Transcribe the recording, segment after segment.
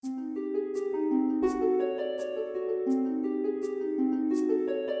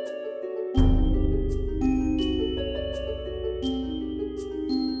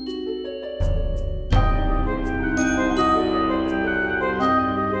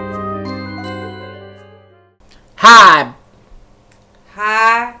Hi!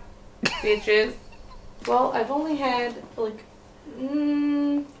 Hi, bitches. Well, I've only had,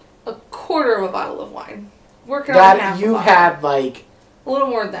 a quarter of a bottle of wine. Working on half You've a bottle. had, like... A little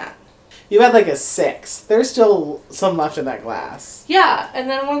more than that. You had, like, a 6. There's still some left in that glass. Yeah, and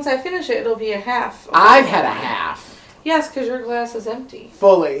then once I finish it, it'll be a half. I've had a half. Yes, because your glass is empty.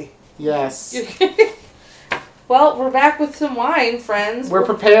 Fully. Yes. Well, we're back with some wine, friends. We're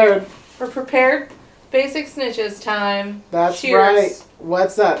prepared. We're prepared. Basic snitches time. That's Cheers. right.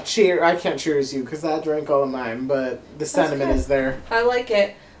 What's up? Cheer. I can't cheers you because I drank all of mine, but the sentiment is there. I like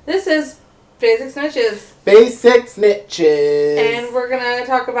it. This is Basic Snitches. Basic Snitches. And we're going to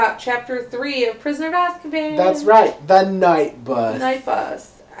talk about Chapter 3 of Prisoner of Azkaban. That's right. The Night Bus. Night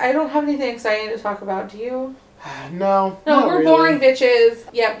Bus. I don't have anything exciting to talk about. Do you? No, we're really. boring bitches.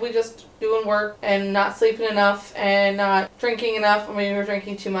 Yeah, we just doing work and not sleeping enough and not drinking enough. I mean, we're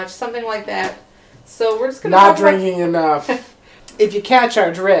drinking too much. Something like that. So we're just going to not drinking enough. If you catch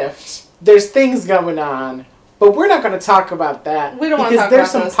our drift, there's things going on, but we're not going to talk about that. We don't want to talk because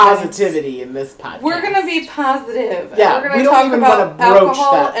about there's some those positivity things. in this podcast. We're going to be positive. Yeah, we're going we to don't talk even about wanna broach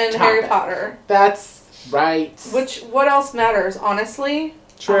alcohol that and topic. Harry Potter. That's right. What else matters, honestly?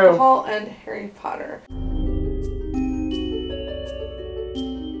 True. Alcohol and Harry Potter.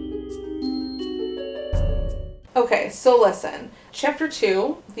 Okay, so listen. Chapter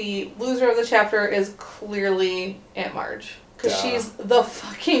 2, the loser of the chapter is clearly Aunt Marge. Because she's the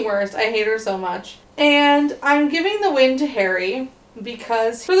fucking worst. I hate her so much. And I'm giving the win to Harry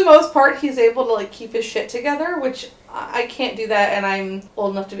because, for the most part, he's able to, keep his shit together, which I can't do that, and I'm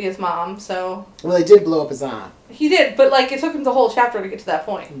old enough to be his mom, so... Well, they did blow up his aunt. He did, but, it took him the whole chapter to get to that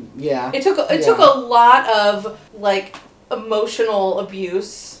point. Yeah. It took a lot of, emotional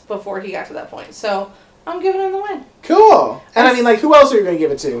abuse before he got to that point. So, I'm giving him the win. Cool. And I mean, who else are you going to give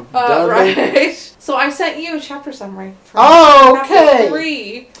it to? Dudley? Right. So, I sent you a chapter summary. Okay. Chapter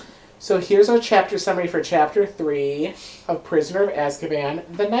 3. So, here's our chapter summary for Chapter 3 of Prisoner of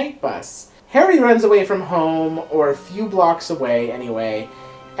Azkaban, The Night Bus. Harry runs away from home, or a few blocks away anyway,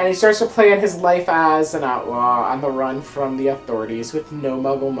 and he starts to plan his life as an outlaw on the run from the authorities with no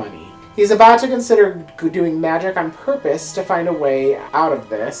Muggle money. He's about to consider doing magic on purpose to find a way out of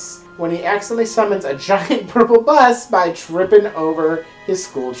this, when he accidentally summons a giant purple bus by tripping over his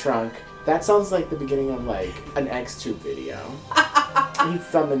school trunk. That sounds like the beginning of, an X-Tube video. He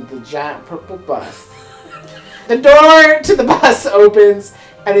summoned the giant purple bus. The door to the bus opens,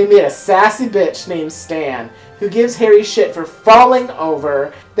 and we meet a sassy bitch named Stan, who gives Harry shit for falling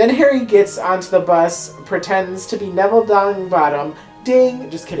over. Then Harry gets onto the bus, pretends to be Neville Longbottom, ding,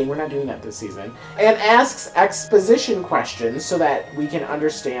 just kidding, we're not doing that this season, and asks exposition questions so that we can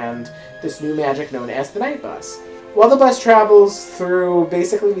understand this new magic known as the Night Bus. While the bus travels through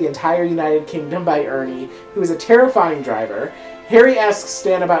basically the entire United Kingdom by Ernie, who is a terrifying driver, Harry asks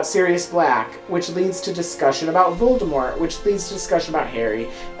Stan about Sirius Black, which leads to discussion about Voldemort, which leads to discussion about Harry,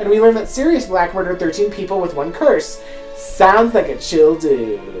 and we learn that Sirius Black murdered 13 people with one curse. Sounds like a chill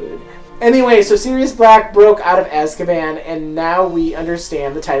dude. Anyway, so Sirius Black broke out of Azkaban, and now we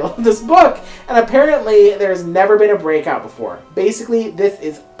understand the title of this book, and apparently there's never been a breakout before. Basically, this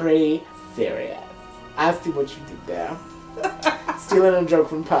is pretty serious. I see what you did there. Stealing a joke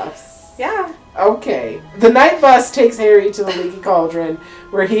from Puffs. Yeah. Okay. The Night Bus takes Harry to the Leaky Cauldron,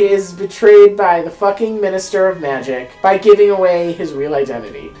 where he is betrayed by the fucking Minister of Magic by giving away his real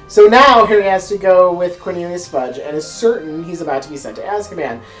identity. So now Harry has to go with Cornelius Fudge and is certain he's about to be sent to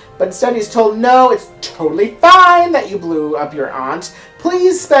Azkaban. But instead he's told, no, it's totally fine that you blew up your aunt.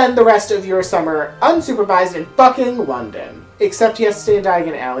 Please spend the rest of your summer unsupervised in fucking London. Except he has to stay in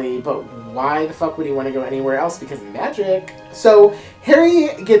Diagon Alley, but why the fuck would he want to go anywhere else? Because of magic. So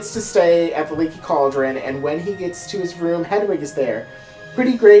Harry gets to stay at the Leaky Cauldron, and when he gets to his room, Hedwig is there.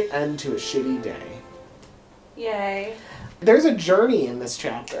 Pretty great end to a shitty day. Yay. There's a journey in this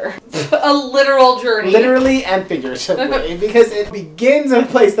chapter. A literal journey. Literally and figuratively. Because it begins in a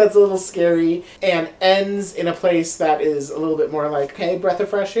place that's a little scary and ends in a place that is a little bit more like, okay, breath of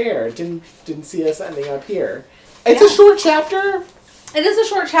fresh air. Didn't see us ending up here. It's a short chapter. It is a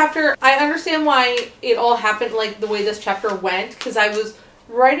short chapter. I understand why it all happened, the way this chapter went, because I was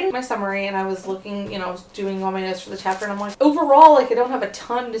writing my summary and I was looking, I was doing all my notes for the chapter, and I'm like, overall, I don't have a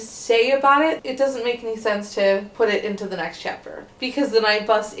ton to say about it. It doesn't make any sense to put it into the next chapter, because the Night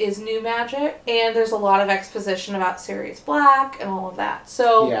Bus is new magic, and there's a lot of exposition about Sirius Black and all of that.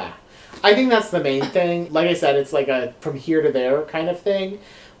 So yeah. I think that's the main thing. Like I said, it's like a from here to there kind of thing.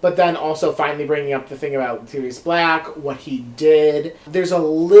 But then also finally bringing up the thing about Sirius Black, what he did. There's a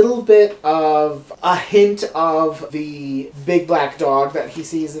little bit of a hint of the big black dog that he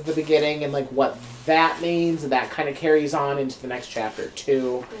sees at the beginning and what that means, and that kind of carries on into the next chapter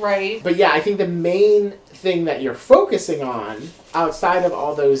too. Right. But yeah, I think the main thing that you're focusing on, outside of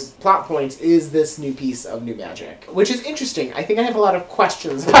all those plot points, is this new piece of new magic. Which is interesting. I think I have a lot of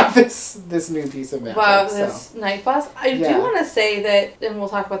questions about this new piece of magic. Wow, this night bus. I Yeah. do want to say that, and we'll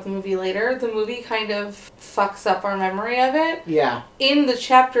talk about the movie later, the movie kind of fucks up our memory of it. Yeah. In the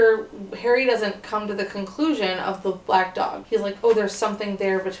chapter, Harry doesn't come to the conclusion of the black dog. He's like, oh, there's something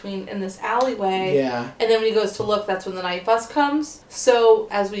there between, in this alleyway. Yeah. And then when he goes to look, that's when the night bus comes. So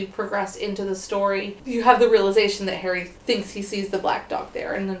as we progress into the story, you have the realization that Harry thinks he sees the black dog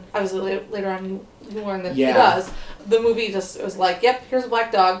there. And then obviously later on you learn that he does. The movie just was like, yep, here's a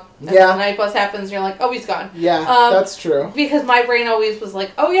black dog. And then the night bus happens and you're like, oh, he's gone. Yeah, that's true. Because my brain always was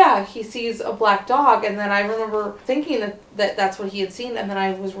like, oh yeah, he sees a black dog. And then I remember thinking that that's what he had seen. And then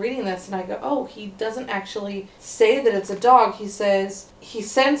I was reading this and I go, oh, he doesn't actually say that it's a dog. He says he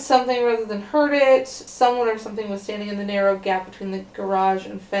sensed something rather than heard it. Someone or something was standing in the narrow gap between the garage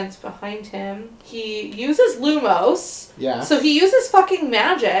and fence behind him. He uses Lumos. Yeah. So he uses fucking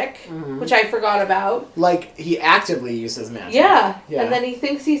magic, which I forgot about. Like, he actively uses magic. Yeah. Yeah. And then he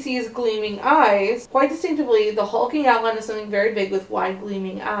thinks he sees gleaming eyes. Quite distinctively, the hulking outline of something very big with wide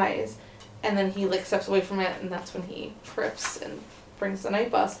gleaming eyes. And then he steps away from it, and that's when he trips and brings the night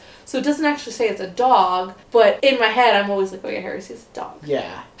bus. So it doesn't actually say it's a dog, but in my head I'm always like, oh yeah, Harry sees a dog.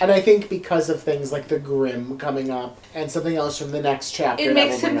 Yeah. And I think because of things like the Grimm coming up and something else from the next chapter, it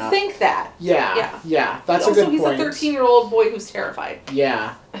makes him think that. Yeah. That's also, a good point. He's a 13-year-old boy who's terrified.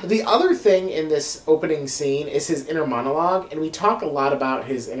 Yeah. The other thing in this opening scene is his inner monologue, and we talk a lot about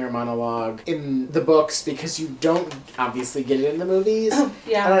his inner monologue in the books because you don't obviously get it in the movies.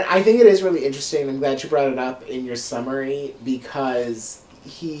 Yeah. And I think it is really interesting. I'm glad you brought it up in your summary because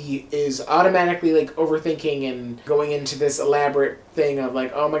he is automatically overthinking and going into this elaborate thing of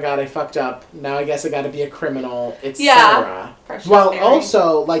oh my god, I fucked up. Now I guess I gotta be a criminal, etc. Well,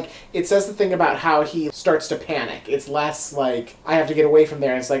 also, it says the thing about how he starts to panic. It's less I have to get away from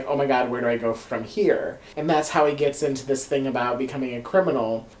there. It's oh my god, where do I go from here? And that's how he gets into this thing about becoming a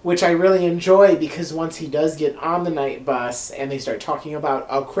criminal, which I really enjoy because once he does get on the night bus and they start talking about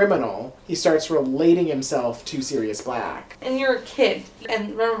a criminal, he starts relating himself to Sirius Black. And you're a kid.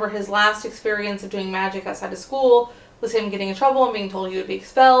 And remember, his last experience of doing magic outside of school was him getting in trouble and being told he would be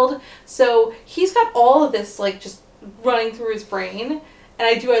expelled. So he's got all of this, just running through his brain.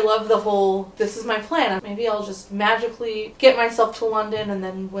 And I love the whole, this is my plan. Maybe I'll just magically get myself to London, and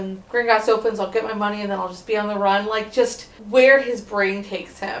then when Gringotts opens, I'll get my money, and then I'll just be on the run. Just where his brain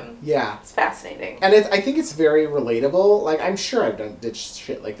takes him. Yeah. It's fascinating. And I think it's very relatable. I'm sure I've did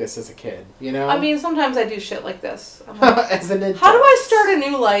shit like this as a kid, you know? I mean, sometimes I do shit like this. I'm like, as an adult. how do I start a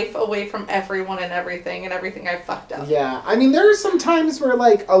new life away from everyone and everything I've fucked up? Yeah. I mean, there are some times where,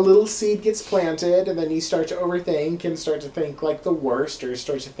 a little seed gets planted, and then you start to overthink and start to think, the worst, or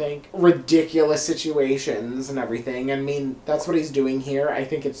start to think ridiculous situations and everything. I mean, that's what he's doing here. I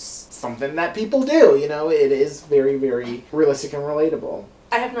think it's something that people do, It is very, very realistic and relatable.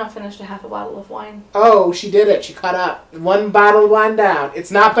 I have not finished a half a bottle of wine. Oh, she did it. She caught up. One bottle of wine down.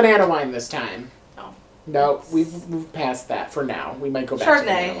 It's not banana wine this time. No. No, we've moved past that for now. We might go back to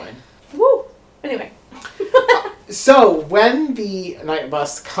banana wine. Woo! Anyway. So, when the night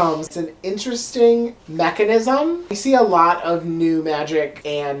bus comes, it's an interesting mechanism. We see a lot of new magic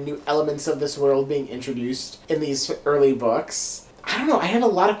and new elements of this world being introduced in these early books. I don't know, I have a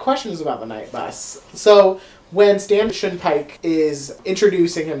lot of questions about the night bus. So, when Stan Shunpike is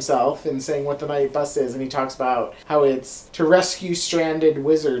introducing himself and saying what the night bus is, and he talks about how it's to rescue stranded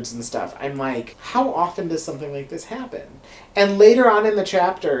wizards and stuff, I'm like, how often does something like this happen? And later on in the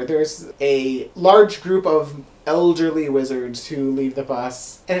chapter, there's a large group of elderly wizards who leave the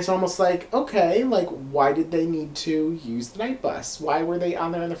bus, and it's almost okay, why did they need to use the night bus? Why were they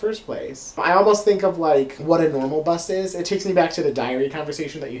on there in the first place? I almost think of what a normal bus is. It takes me back to the diary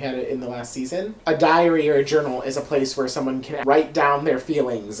conversation that you had in the last season. A diary or a journal is a place where someone can write down their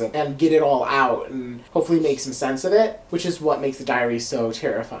feelings and get it all out and hopefully make some sense of it, which is what makes the diary so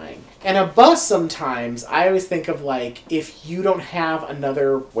terrifying. And a bus, sometimes, I always think of if you don't have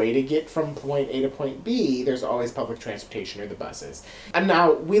another way to get from point A to point B, there's always public transportation or the buses. And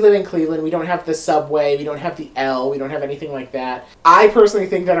now, we live in Cleveland, we don't have the subway, we don't have the L, we don't have anything like that. I personally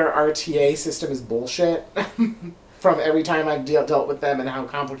think that our RTA system is bullshit. From every time I've dealt with them and how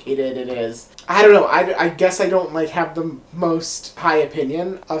complicated it is. I don't know, I guess I don't have the most high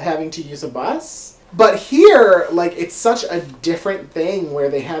opinion of having to use a bus. But here, it's such a different thing where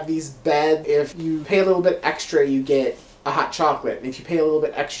they have these beds. If you pay a little bit extra, you get a hot chocolate. And if you pay a little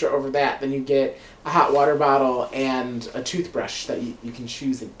bit extra over that, then you get a hot water bottle and a toothbrush that you can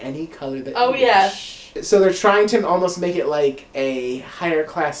choose in any color that you wish. So they're trying to almost make it like a higher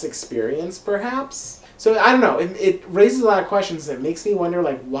class experience, perhaps. So I don't know. It raises a lot of questions. It makes me wonder,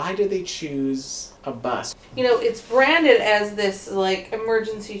 like, why did they choose a bus? You know, it's branded as this, like,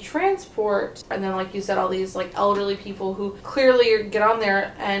 emergency transport. And then, like you said, all these, like, elderly people who clearly get on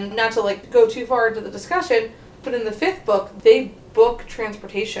there. And not to, like, go too far into the discussion, but in the 5th book, they book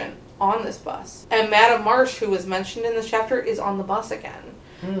transportation on this bus. And Madame Marsh, who was mentioned in this chapter, is on the bus again.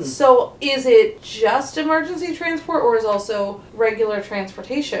 So is it just emergency transport or is also regular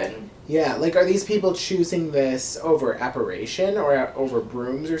transportation? Yeah, like, are these people choosing this over apparition or over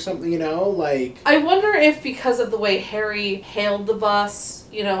brooms or something, you know? Like, I wonder if because of the way Harry hailed the bus,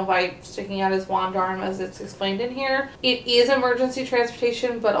 you know, by sticking out his wand arm as it's explained in here, it is emergency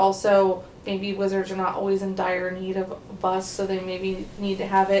transportation, but also maybe wizards are not always in dire need of a bus, so they maybe need to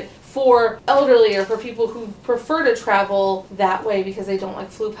have it for elderly or for people who prefer to travel that way because they don't like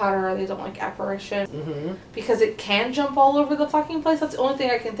flu powder or they don't like apparition. mm-hmm. Because it can jump all over the fucking place. That's the only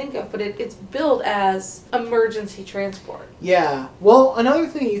thing I can think of, but it's billed as emergency transport. Yeah. Well, another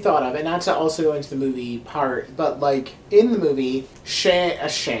thing you thought of, and not to also go into the movie part, but, like, in the movie, Shan.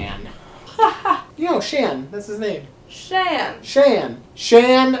 You know, Shan. That's his name. Shan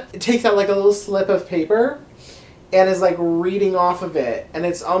takes out, like, a little slip of paper and is, like, reading off of it. And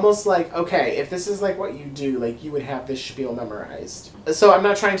it's almost like, okay, if this is, like, what you do, like, you would have this spiel memorized. So I'm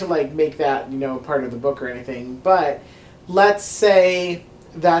not trying to, like, make that, you know, part of the book or anything, but let's say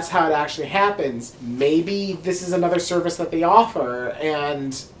that's how it actually happens. Maybe this is another service that they offer,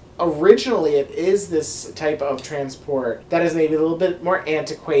 and originally it is this type of transport that is maybe a little bit more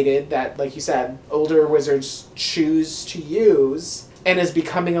antiquated, that, like you said, older wizards choose to use, and is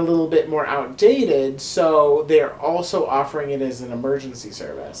becoming a little bit more outdated, so they're also offering it as an emergency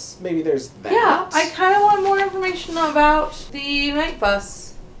service. Maybe there's that. Yeah, I kind of want more information about the night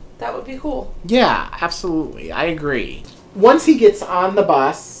bus. That would be cool. Yeah, absolutely. I agree. Once he gets on the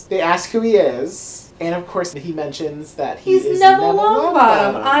bus, they ask who he is, and of course he mentions that he's Neville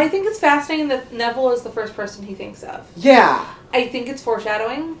Longbottom. I think it's fascinating that Neville is the first person he thinks of. Yeah. I think it's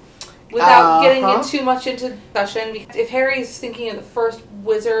foreshadowing. Without getting in too much into discussion, because if Harry's thinking of the first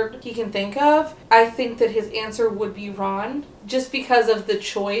wizard he can think of, I think that his answer would be Ron. Just because of the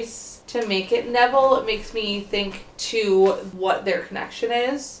choice to make it Neville, it makes me think to what their connection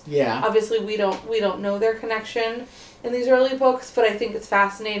is. Yeah. Obviously, we don't know their connection in these early books, but I think it's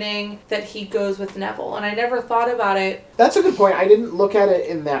fascinating that he goes with Neville, and I never thought about it. That's a good point. I didn't look at it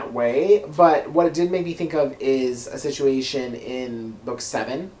in that way, but what it did make me think of is a situation in book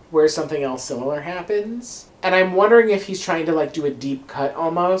 7 where something else similar happens. And I'm wondering if he's trying to, like, do a deep cut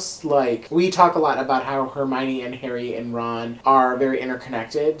almost. Like, we talk a lot about how Hermione and Harry and Ron are very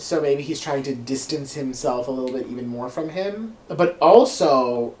interconnected, so maybe he's trying to distance himself a little bit even more from him. But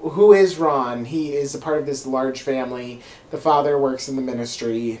also, who is Ron? He is a part of this large family. The father works in the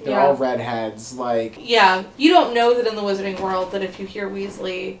ministry. They're all redheads. Like, yeah, you don't know that in the wizarding world that if you hear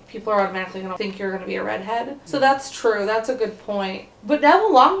Weasley, people are automatically going to think you're going to be a redhead. So that's true. That's a good point. But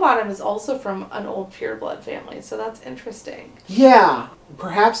Neville Longbottom is also from an old pureblood family, so that's interesting. Yeah.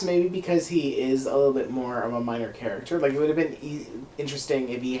 Perhaps maybe because he is a little bit more of a minor character. Like, it would have been interesting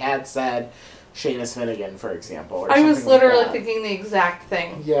if he had said Seamus Finnegan, for example. Or I was literally like thinking the exact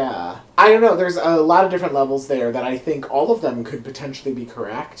thing. Yeah. I don't know. There's a lot of different levels there that I think all of them could potentially be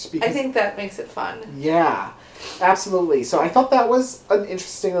correct. Because, I think that makes it fun. Yeah. Absolutely. So I thought that was an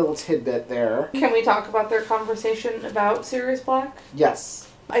interesting little tidbit there. Can we talk about their conversation about Sirius Black? Yes.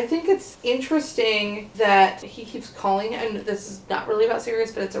 I think it's interesting that he keeps calling him, and this is not really about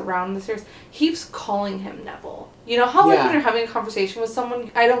Sirius, but it's around the Sirius, he keeps calling him Neville. You know how, like, when you're having a conversation with someone,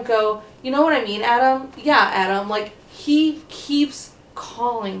 I don't go, you know what I mean, Adam? Yeah, Adam. Like, he keeps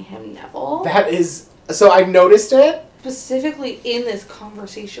calling him Neville. That is... So I've noticed it. Specifically in this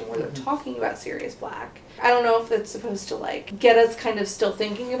conversation where they're talking about Sirius Black. I don't know if it's supposed to, like, get us kind of still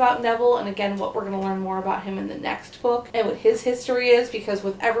thinking about Neville, and again, what we're going to learn more about him in the next book, and what his history is, because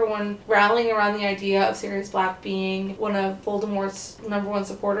with everyone rallying around the idea of Sirius Black being one of Voldemort's #1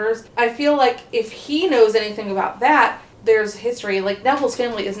 supporters, I feel like if he knows anything about that, there's history. Like, Neville's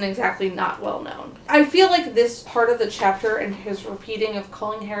family isn't exactly not well known. I feel like this part of the chapter and his repeating of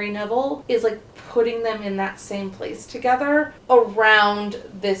calling Harry Neville is, like, putting them in that same place together around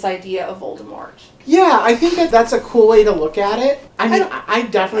this idea of Voldemort. Yeah, I think that's a cool way to look at it. I mean, I've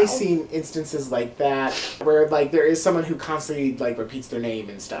definitely seen instances like that where, like, there is someone who constantly, like, repeats their name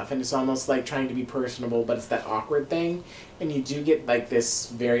and stuff, and it's almost like trying to be personable, but it's that awkward thing, and you do get, like, this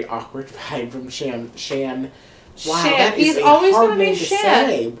very awkward vibe from Shan Wow, Shan. that is He's a always hard going to name be to Shan.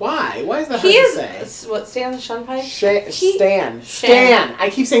 say. Why? Why is that He hard to is say? what Stan Shunpike. Stan. Shan. I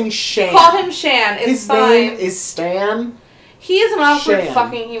keep saying Shan. Call him Shan. It's His fine. name is Stan. He is an awkward Shan.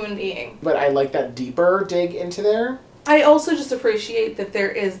 fucking human being. But I like that deeper dig into there. I also just appreciate that there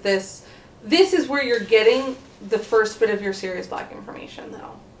is this. This is where you're getting the first bit of your Sirius Black information,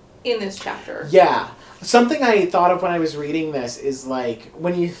 though, in this chapter. Yeah. Something I thought of when I was reading this is like,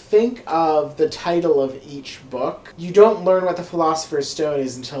 when you think of the title of each book, you don't learn what the Philosopher's Stone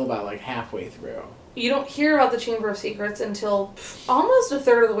is until about like halfway through. You don't hear about the Chamber of Secrets until almost a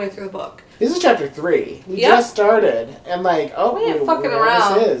third of the way through the book. This is chapter 3. We Yep. just started. And like, oh, We ain't fucking where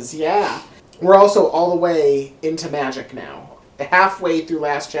around. this is. Yeah. We're also all the way into magic now. Halfway through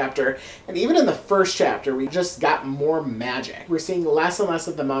last chapter. And even in the first chapter, we just got more magic. We're seeing less and less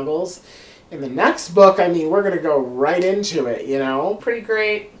of the Muggles. In the next book, I mean, we're going to go right into it, you know? Pretty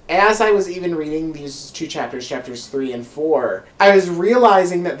great. As I was even reading these two chapters, chapters 3 and 4, I was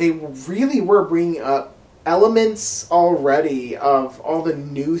realizing that they really were bringing up elements already of all the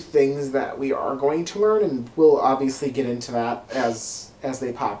new things that we are going to learn, and we'll obviously get into that as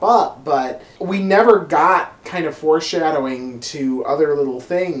they pop up, but we never got kind of foreshadowing to other little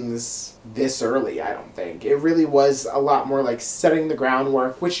things this early, I don't think. It really was a lot more like setting the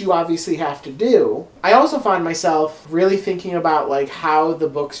groundwork, which you obviously have to do. I also find myself really thinking about like how the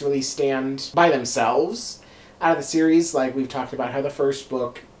books really stand by themselves out of the series. Like we've talked about how the first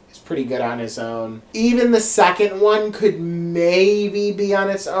book is pretty good on its own. Even the second one could maybe be on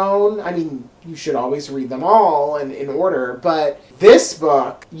its own. I mean, you should always read them all in order, but this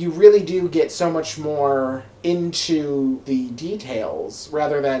book, you really do get so much more into the details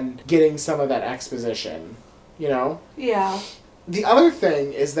rather than getting some of that exposition, you know? Yeah. The other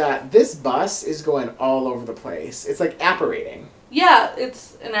thing is that this bus is going all over the place. It's like apparating. Yeah,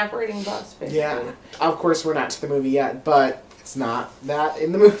 it's an operating bus, basically. Yeah. Of course, we're not to the movie yet, but it's not that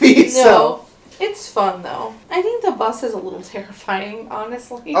in the movie, No. so... It's fun, though. I think the bus is a little terrifying,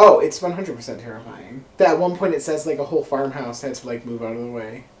 honestly. Oh, it's 100% terrifying. At one point it says like a whole farmhouse had to like move out of the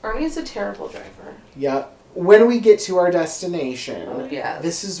way. Ernie's a terrible driver. Yep. When we get to our destination, Oh, yes.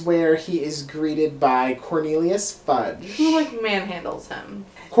 this is where he is greeted by Cornelius Fudge. Who, like, manhandles him.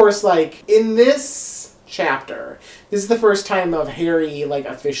 Of course, like, in this chapter, this is the first time of Harry, like,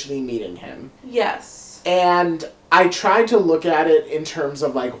 officially meeting him. Yes. And I tried to look at it in terms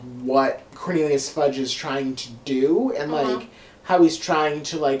of, like, what Cornelius Fudge is trying to do, and, like, how he's trying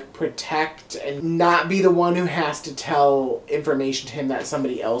to, like, protect and not be the one who has to tell information to him that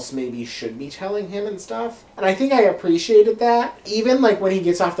somebody else maybe should be telling him and stuff. And I think I appreciated that. Even, like, when he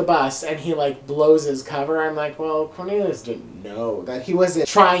gets off the bus and he, like, blows his cover, I'm like, well, Cornelius didn't know that he wasn't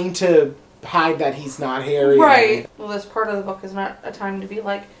trying to hide that he's not Harry. Right. Well, this part of the book is not a time to be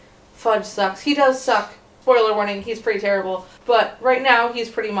like, Fudge sucks. He does suck. Spoiler warning, he's pretty terrible. But right now, he's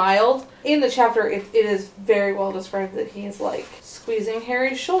pretty mild. In the chapter, it is very well described that he's, like, squeezing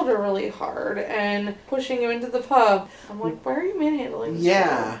Harry's shoulder really hard and pushing him into the pub. I'm like, why are you manhandling this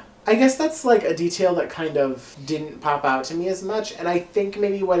Yeah. I guess that's, like, a detail that kind of didn't pop out to me as much. And I think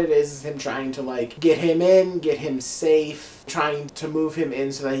maybe what it is him trying to, like, get him in, get him safe, trying to move him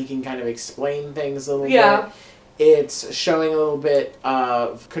in so that he can kind of explain things a little bit. It's showing a little bit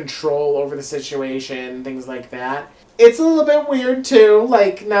of control over the situation, things like that. It's a little bit weird, too.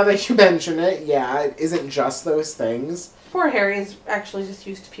 Like, now that you mention it, yeah, it isn't just those things. Poor Harry is actually just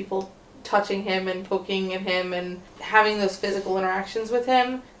used to people touching him and poking at him and having those physical interactions with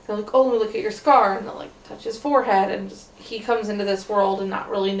him. They're like, oh, let me look at your scar, and they'll, like, touch his forehead, and just, he comes into this world and not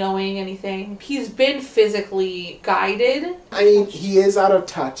really knowing anything. He's been physically guided. I mean, he is out of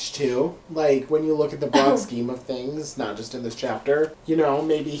touch, too. Like, when you look at the broad scheme of things, not just in this chapter, you know,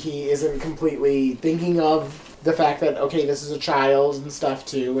 maybe he isn't completely thinking of the fact that, okay, this is a child and stuff,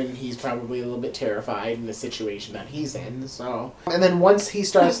 too, and he's probably a little bit terrified in the situation that he's in, so. And then once he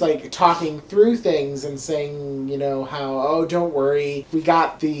starts, like, talking through things and saying, you know, how, oh, don't worry, we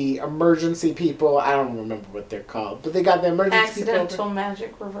got the emergency people, I don't remember what they're called, but they got the emergency people. Accidental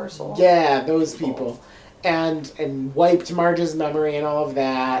magic reversal. Yeah, those people. And wiped Marge's memory and all of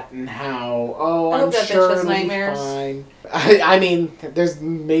that, and how, oh, I'm sure it'll be fine. I mean, there's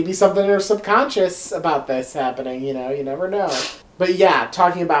maybe something in her subconscious about this happening, you know, you never know. But yeah,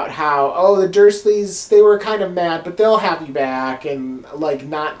 talking about how, oh, the Dursleys, they were kind of mad, but they'll have you back, and, like,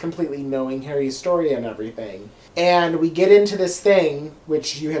 not completely knowing Harry's story and everything. And we get into this thing,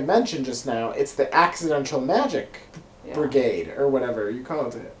 which you had mentioned just now, it's the Accidental Magic Brigade, or whatever you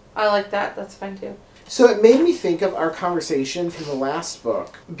called it. I like that, that's fine too. So it made me think of our conversation from the last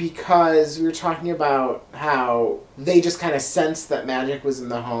book, because we were talking about how they just kind of sensed that magic was in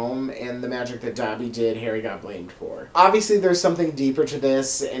the home, and the magic that Dobby did, Harry got blamed for. Obviously there's something deeper to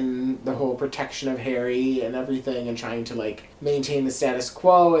this, in the whole protection of Harry and everything, and trying to like maintain the status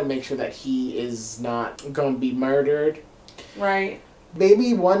quo and make sure that he is not going to be murdered. Right. Made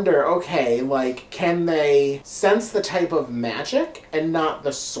me wonder, okay, like, can they sense the type of magic and not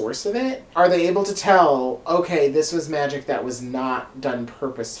the source of it? Are they able to tell, okay, this was magic that was not done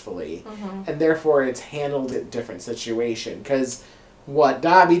purposefully, and therefore it's handled in a different situation? Because what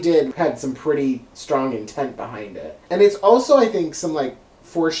Dobby did had some pretty strong intent behind it. And it's also, I think, some, like,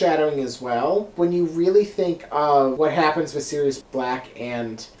 foreshadowing as well. When you really think of what happens with Sirius Black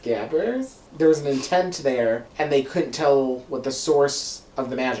and Gabbers, there was an intent there, and they couldn't tell what the source of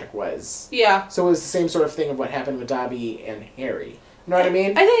the magic was. Yeah. So it was the same sort of thing of what happened with Dobby and Harry. You know what I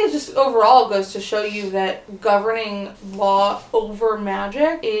mean? I think it just overall goes to show you that governing law over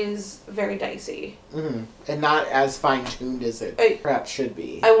magic is very dicey. Mm-hmm. And not as fine-tuned as it perhaps should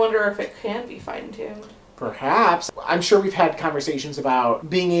be. I wonder if it can be fine-tuned. Perhaps. I'm sure we've had conversations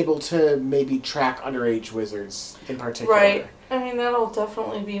about being able to maybe track underage wizards in particular. Right. I mean, that'll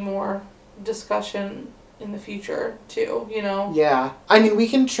definitely be more discussion in the future, too, you know? Yeah. I mean, we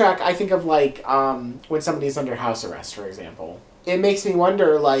can track, I think of, like, when somebody's under house arrest, for example. It makes me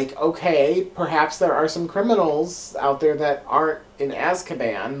wonder, like, okay, perhaps there are some criminals out there that aren't in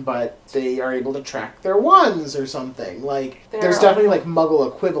Azkaban, but they are able to track their wands or something. Like, there's definitely, like, Muggle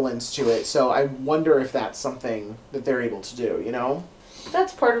equivalents to it, so I wonder if that's something that they're able to do, you know?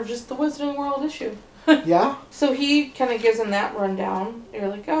 That's part of just the Wizarding World issue. Yeah? So he kind of gives him that rundown. You're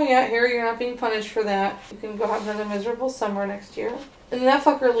like, oh yeah, Harry, you're not being punished for that. You can go have another miserable summer next year. And then that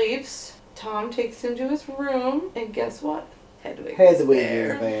fucker leaves. Tom takes him to his room, and guess what? Hedwig is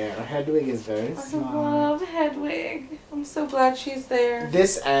there. Hedwig is very I smart. love Hedwig. I'm so glad she's there.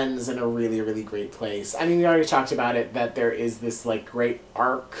 This ends in a really, really great place. I mean, we already talked about it, that there is this, like, great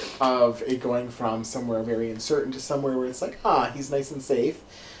arc of it going from somewhere very uncertain to somewhere where it's like, he's nice and safe.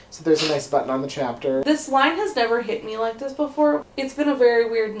 So there's a nice button on the chapter. This line has never hit me like this before. It's been a very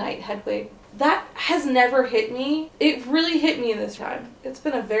weird night, Hedwig. That has never hit me. It really hit me this time. It's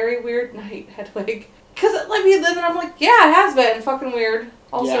been a very weird night, Hedwig. Because, I mean, then I'm like, yeah, it has been fucking weird.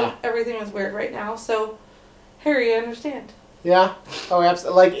 Also, everything is weird right now, so, Harry, I understand. Yeah. Oh,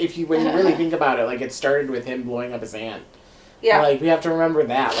 absolutely. Like, when you really think about it, like, it started with him blowing up his aunt. Yeah. Like, we have to remember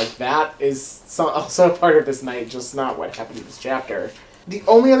that. Like, that is also a part of this night, just not what happened in this chapter. The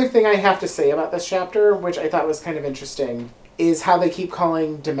only other thing I have to say about this chapter, which I thought was kind of interesting, is how they keep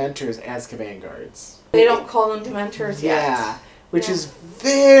calling Dementors Azkaban guards. They don't call them Dementors yet. Yeah. Which is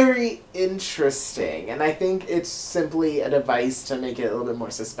very interesting. And I think it's simply a device to make it a little bit more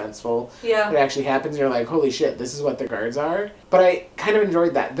suspenseful. Yeah. It actually happens, you're like, holy shit, this is what the guards are. But I kind of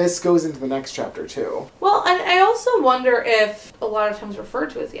enjoyed that. This goes into the next chapter, too. Well, and I also wonder if a lot of times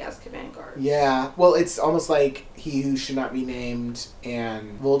referred to as the Azkaban guards. Yeah. Well, it's almost like He Who Should Not Be Named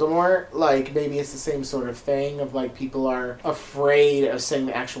and Voldemort. Like, maybe it's the same sort of thing of, like, people are afraid of saying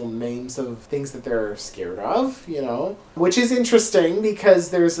the actual names of things that they're scared of, you know? Which is interesting because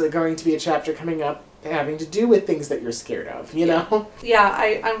there's going to be a chapter coming up having to do with things that you're scared of, you know?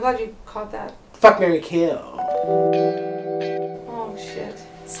 Yeah, I'm glad you caught that. Fuck, marry, kill. Oh, shit.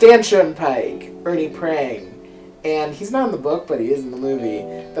 Stan Shunpike, Ernie Prang. And he's not in the book, but he is in the movie.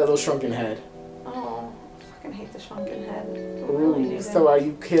 That little shrunken head. Oh, I fucking hate the shrunken head. Ooh, so are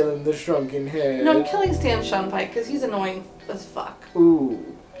you killing the shrunken head? No, I'm killing Stan Shunpike because he's annoying as fuck.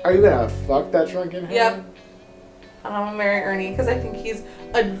 Ooh. Are you gonna fuck that shrunken head? Yep. And I'm gonna marry Ernie because I think he's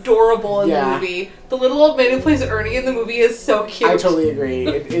adorable in the movie. The little old man who plays Ernie in the movie is so cute. I totally agree.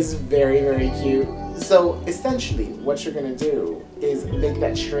 It is very, very cute. So, essentially, what you're gonna do is make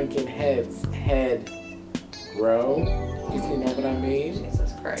that shrunken head's head grow. If you know what I mean.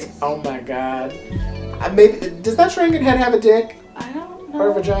 Jesus Christ. Oh my god. Maybe, does that shrunken head have a dick? I don't know. Or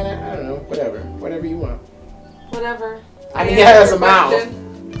a vagina? I don't know. Whatever. Whatever you want. Whatever. I mean, it has a mouth.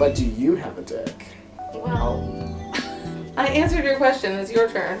 But do you have a dick? Well, I answered your question. It's your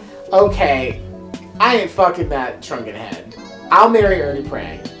turn. Okay. I ain't fucking that shrunken head. I'll marry Ernie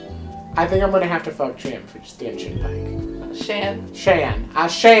Prang. I think I'm gonna have to fuck Shan for Stan Shunpike. Shan.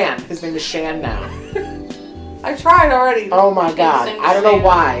 Shan. His name is Shan now. I tried already. Oh my god. I don't know Shan.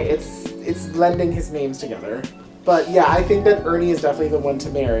 why. It's blending his names together. But yeah, I think that Ernie is definitely the one to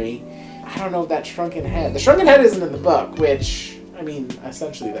marry. I don't know that shrunken head. The shrunken head isn't in the book, which, I mean,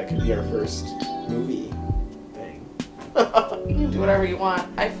 essentially that could be our first movie thing. You can do whatever you want.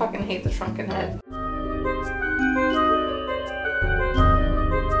 I fucking hate the shrunken head.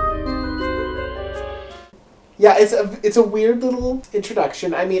 Yeah, it's a weird little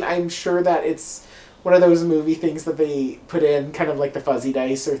introduction. I mean, I'm sure that it's one of those movie things that they put in, kind of like the fuzzy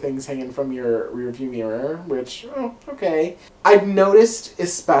dice or things hanging from your rearview mirror, which, oh, okay. I've noticed,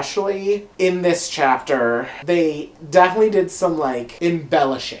 especially in this chapter, they definitely did some, like,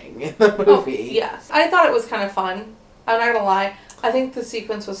 embellishing in the movie. Oh, yes. I thought it was kind of fun. I'm not gonna lie. I think the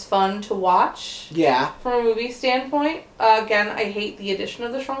sequence was fun to watch. Yeah. From a movie standpoint. Again, I hate the addition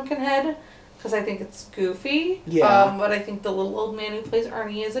of the shrunken head, because I think it's goofy. Yeah. But I think the little old man who plays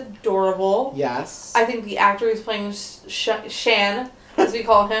Ernie is adorable. Yes. I think the actor who's playing Shan, as we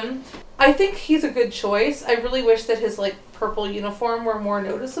call him, I think he's a good choice. I really wish that his, like, purple uniform were more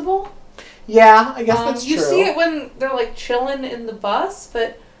noticeable. Yeah, I guess that's true. You see it when they're, like, chilling in the bus,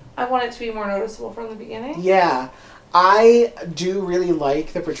 but I want it to be more noticeable from the beginning. Yeah. I do really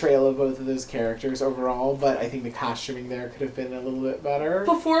like the portrayal of both of those characters overall, but I think the costuming there could have been a little bit better.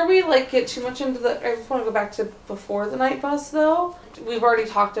 Before we, like, get too much into the... I just want to go back to before the night bus, though. We've already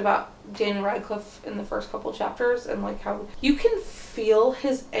talked about Daniel Radcliffe in the first couple chapters, and, like, how you can feel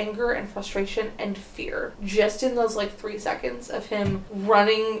his anger and frustration and fear just in those, like, 3 seconds of him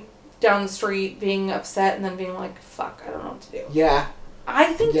running down the street, being upset, and then being like, fuck, I don't know what to do. Yeah.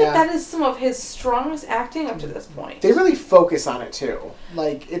 I think that is some of his strongest acting up to this point. They really focus on it, too.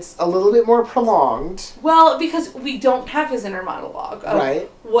 Like, it's a little bit more prolonged. Well, because we don't have his inner monologue of right.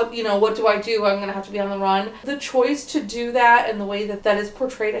 What do I do? I'm going to have to be on the run. The choice to do that and the way that is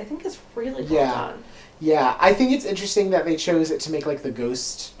portrayed, I think is really well done. Yeah, I think it's interesting that they chose it to make, like, the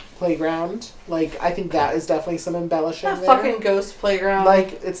ghost playground. Like, I think that is definitely some embellishing that there. Fucking ghost playground.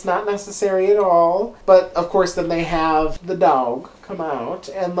 Like, it's not necessary at all. But, of course, then they have the dog come out.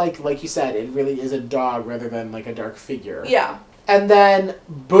 And, like you said, it really is a dog rather than, like, a dark figure. Yeah. And then,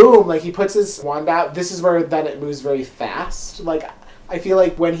 boom, like, he puts his wand out. This is where then it moves very fast. Like, I feel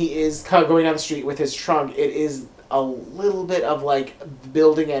like when he is kind of going down the street with his trunk, it is a little bit of, like,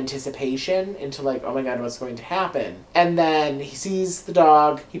 building anticipation into, like, oh my god, what's going to happen? And then he sees the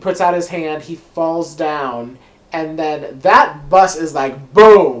dog, he puts out his hand, he falls down, and then that bus is like,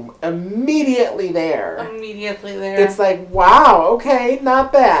 boom, immediately there. Immediately there. It's like, wow, okay,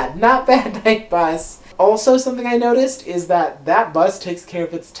 not bad. Not bad, night bus. Also, something I noticed is that bus takes care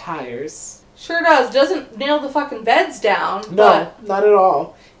of its tires. Sure does. Doesn't nail the fucking beds down. No, not at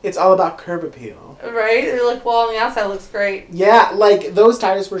all. It's all about curb appeal. Right? They're like, well, on the outside it looks great. Yeah, like, those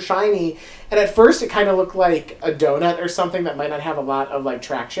tires were shiny, and at first it kind of looked like a donut or something that might not have a lot of, like,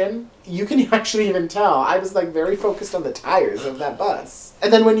 traction. You can actually even tell. I was, like, very focused on the tires of that bus.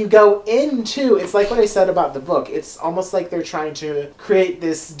 And then when you go into, it's like what I said about the book. It's almost like they're trying to create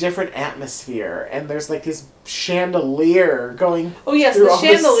this different atmosphere, and there's, like, this chandelier going. Oh, yes, the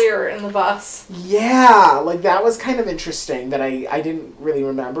chandelier in the bus. Yeah, like, that was kind of interesting that I didn't really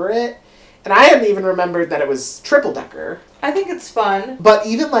remember it. And I hadn't even remembered that it was triple-decker. I think it's fun. But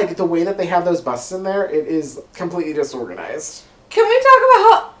even, like, the way that they have those buses in there, it is completely disorganized. Can we talk about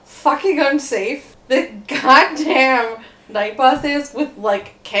how fucking unsafe the goddamn night bus is with,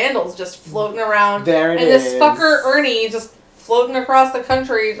 like, candles just floating around? There it is. is. And this fucker Ernie just floating across the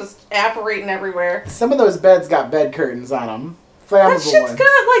country, just apparating everywhere. Some of those beds got bed curtains on them. Flammable That shit's ones.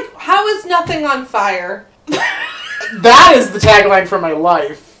 gonna, like, how is nothing on fire? That is the tagline for my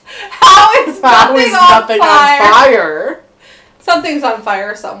life. How is nothing on fire? Something's on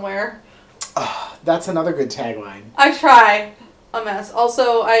fire somewhere. Oh, that's another good tagline. I try. A mess.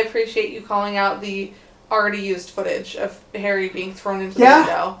 Also, I appreciate you calling out the already used footage of Harry being thrown into the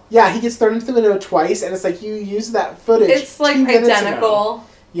window. Yeah, he gets thrown into the window twice, and it's like, you used that footage. It's, like, 2 minutes identical. ago.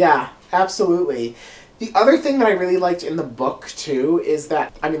 Yeah, absolutely. The other thing that I really liked in the book, too, is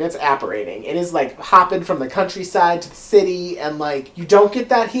that, I mean, it's apparating. It is, like, hopping from the countryside to the city, and, like, you don't get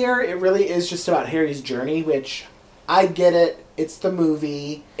that here. It really is just about Harry's journey, which, I get it. It's the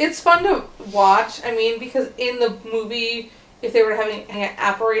movie. It's fun to watch, I mean, because in the movie, if they were having it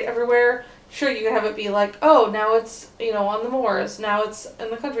apparate everywhere, sure, you could have it be like, oh, now it's, you know, on the moors, now it's in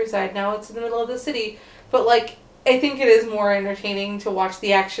the countryside, now it's in the middle of the city. But, like, I think it is more entertaining to watch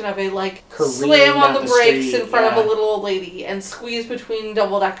the action of a, like, Careen slam on the brakes street, in front of a little old lady and squeeze between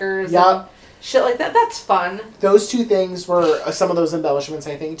double-deckers Yep. and shit like that. That's fun. Those two things were some of those embellishments,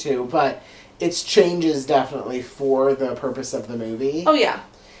 I think, too, but it's changes definitely for the purpose of the movie. Oh, yeah.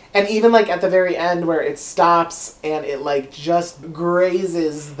 And even, like, at the very end where it stops and it, like, just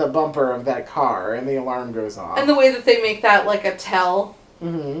grazes the bumper of that car and the alarm goes off. And the way that they make that, like, a tell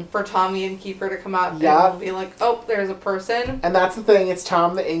Mm-hmm. for Tommy and Keeper to come out Yep. and be like, oh, there's a person. And that's the thing, it's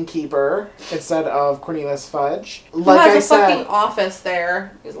Tom the innkeeper instead of Cornelius Fudge. Who Like has I a said, fucking office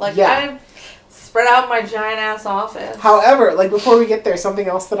there. He's like, Yeah. I spread out my giant ass office. however, like, before we get there, something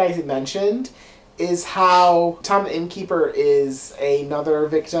else that I mentioned is how Tom the Innkeeper is another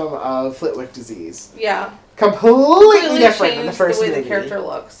victim of Flitwick disease. Yeah. Completely different than the first the way movie. The character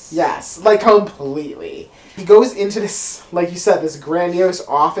looks. Yes, like completely. He goes into this, like you said, this grandiose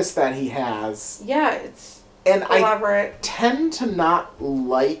office that he has. Yeah, it's and elaborate. I tend to not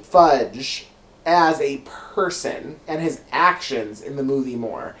like Fudge as a person and his actions in the movie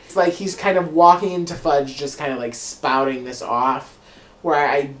more. It's like he's kind of walking into Fudge just kind of like spouting this off, where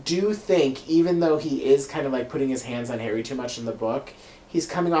I do think, even though he is kind of like putting his hands on Harry too much in the book, he's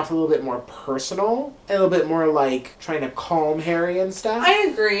coming off a little bit more personal, a little bit more like trying to calm Harry and stuff. I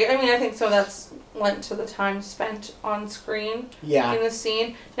agree. I mean, I think so that's lent to the time spent on screen in the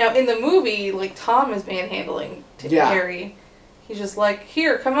scene. Now, in the movie, like, Tom is manhandling Harry. He's just like,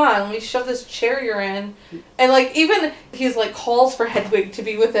 here, come on, let me shove this chair you're in. And, like, even he's, like, calls for Hedwig to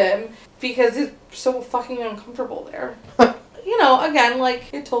be with him because he's so fucking uncomfortable there. You know, again,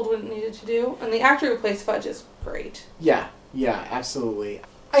 like, it told what it needed to do. And the actor who plays Fudge is great. Yeah, absolutely.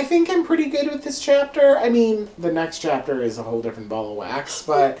 I think I'm pretty good with this chapter. I mean, the next chapter is a whole different ball of wax,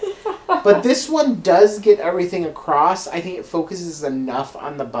 but this one does get everything across. I think it focuses enough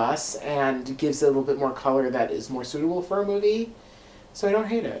on the bus and gives it a little bit more color that is more suitable for a movie. So I don't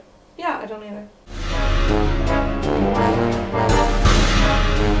hate it. Yeah, I don't either.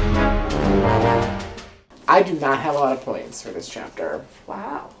 I do not have a lot of points for this chapter.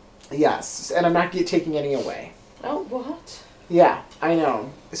 Wow. Yes, and I'm not taking any away. Oh, what? Yeah, I know.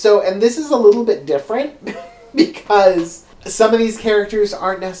 So, and this is a little bit different because some of these characters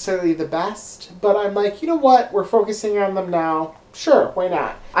aren't necessarily the best, but I'm like, you know what? We're focusing on them now. Sure, why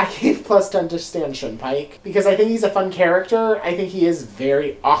not? I gave +10 to Stanchion Pike because I think he's a fun character. I think he is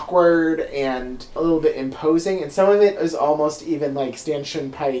very awkward and a little bit imposing, and some of it is almost even like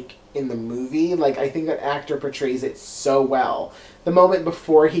Stanchion Pike in the movie. Like, I think that actor portrays it so well. The moment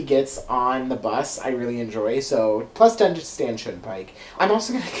before he gets on the bus, I really enjoy. So, +10 to Stanchion Pike. I'm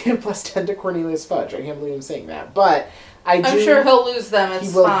also going to give +10 to Cornelius Fudge. I can't believe I'm saying that. But I'm sure he'll lose them. It's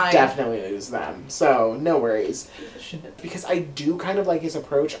fine. He will definitely lose them. So, no worries. Because I do kind of like his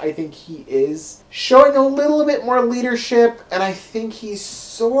approach. I think he is showing a little bit more leadership. And I think he's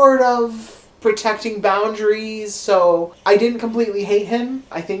sort of protecting boundaries. So, I didn't completely hate him.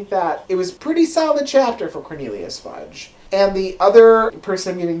 I think that it was a pretty solid chapter for Cornelius Fudge. And the other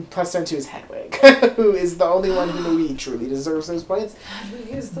person I'm giving +10 to is Hedwig, who is the only one who maybe truly deserves those points. Hedwig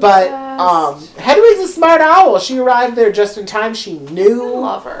is the best. Hedwig's a smart owl. She arrived there just in time. She knew. I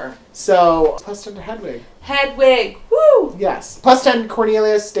love her. So, +10 to Hedwig. Hedwig! Woo! Yes. +10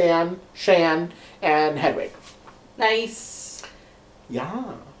 Cornelius, Stan, Shan, and Hedwig. Nice.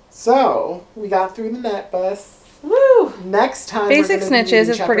 Yeah. So, we got through the net bus. Woo! Next time, Basic Snitches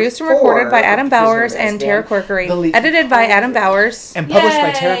is produced and recorded by Adam Bowers and Tara Corkery. Edited by Adam Bowers. And published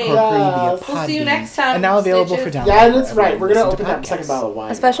by Tara Corkery via Podbean. We'll see you next time. And now available for download. Yeah, that's right. We're going to open up a second bottle of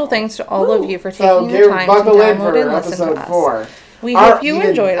wine. A special thanks to all of you for taking the time to download and listen to us. 4. We hope you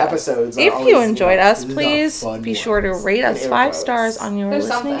enjoyed us. If you enjoyed us, please be sure to rate us 5 stars on your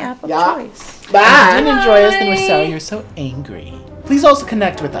listening app of choice. Bye. If you enjoy us, then we're sorry you're so angry. Please also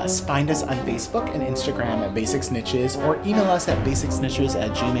connect with us. Find us on Facebook and Instagram at Basic Snitches or email us at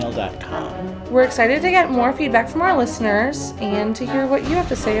basicsnitches@gmail.com. We're excited to get more feedback from our listeners and to hear what you have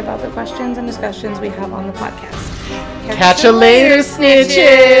to say about the questions and discussions we have on the podcast. Catch you later,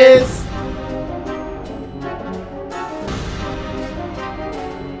 snitches!